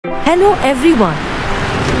Hello everyone.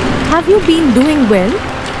 Have you been doing well?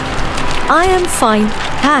 I am fine,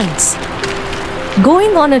 thanks.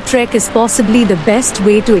 Going on a trek is possibly the best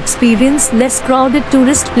way to experience less crowded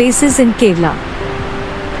tourist places in Kerala.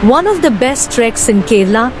 One of the best treks in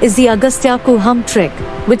Kerala is the Agasthyarkoodam trek,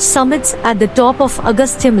 which summits at the top of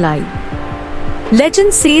Agasthyarmlai.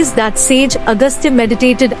 Legend says that sage Agastya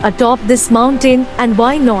meditated atop this mountain, and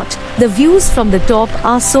why not? The views from the top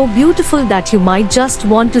are so beautiful that you might just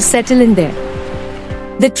want to settle in there.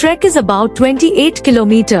 The trek is about 28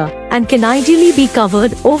 km and can ideally be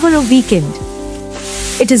covered over a weekend.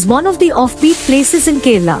 It is one of the offbeat places in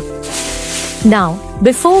Kerala. Now,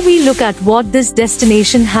 before we look at what this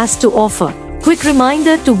destination has to offer, quick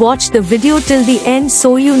reminder to watch the video till the end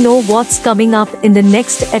so you know what's coming up in the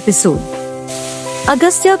next episode.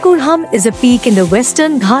 Agasthyarkoodam is a peak in the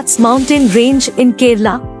Western Ghats mountain range in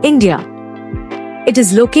Kerala, India. It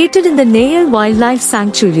is located in the Neyyar Wildlife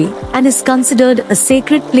Sanctuary and is considered a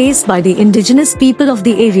sacred place by the indigenous people of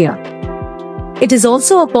the area. It is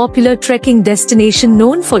also a popular trekking destination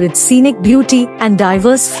known for its scenic beauty and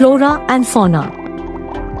diverse flora and fauna.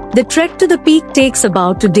 The trek to the peak takes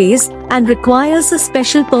about 2 days and requires a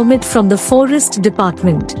special permit from the Forest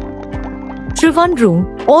Department.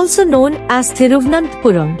 Trivandrum, also known as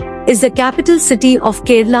Thiruvananthapuram, is the capital city of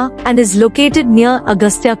Kerala and is located near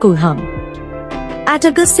Agasthyarkoodam. At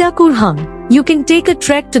Agasthyarkoodam, you can take a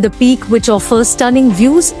trek to the peak which offers stunning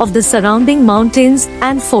views of the surrounding mountains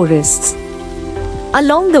and forests.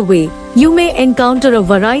 Along the way, you may encounter a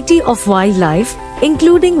variety of wildlife,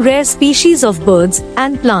 including rare species of birds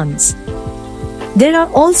and plants. There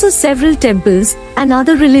are also several temples and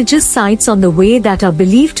other religious sites on the way that are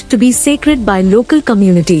believed to be sacred by local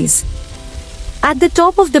communities. At the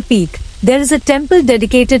top of the peak, there is a temple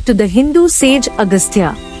dedicated to the Hindu sage Agastya,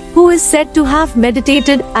 who is said to have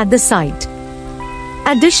meditated at the site.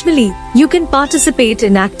 Additionally, you can participate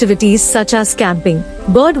in activities such as camping,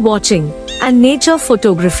 bird watching, and nature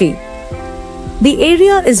photography. The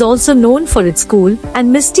area is also known for its cool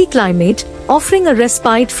and misty climate, offering a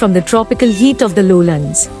respite from the tropical heat of the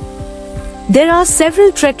lowlands. There are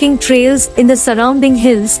several trekking trails in the surrounding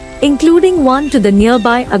hills, including one to the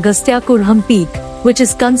nearby Agasthyarkoodam peak, which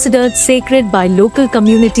is considered sacred by local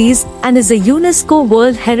communities and is a UNESCO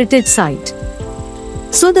World Heritage Site.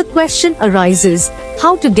 So the question arises,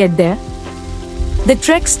 how to get there? The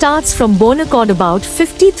trek starts from Bonaccord, about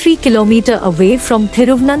 53 km away from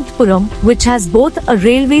Thiruvananthapuram, which has both a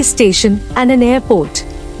railway station and an airport.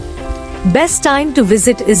 Best time to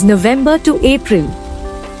visit is November to April.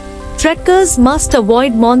 Trekkers must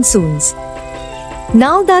avoid monsoons.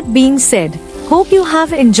 Now that being said, hope you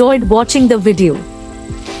have enjoyed watching the video.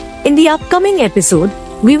 In the upcoming episode,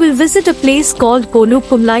 we will visit a place called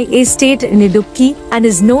Kollukumlai Estate in Idukki and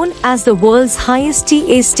is known as the world's highest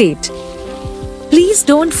tea estate. Please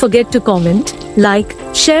don't forget to comment, like,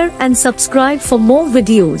 share and subscribe for more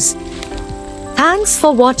videos. Thanks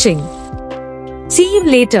for watching. See you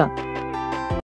later.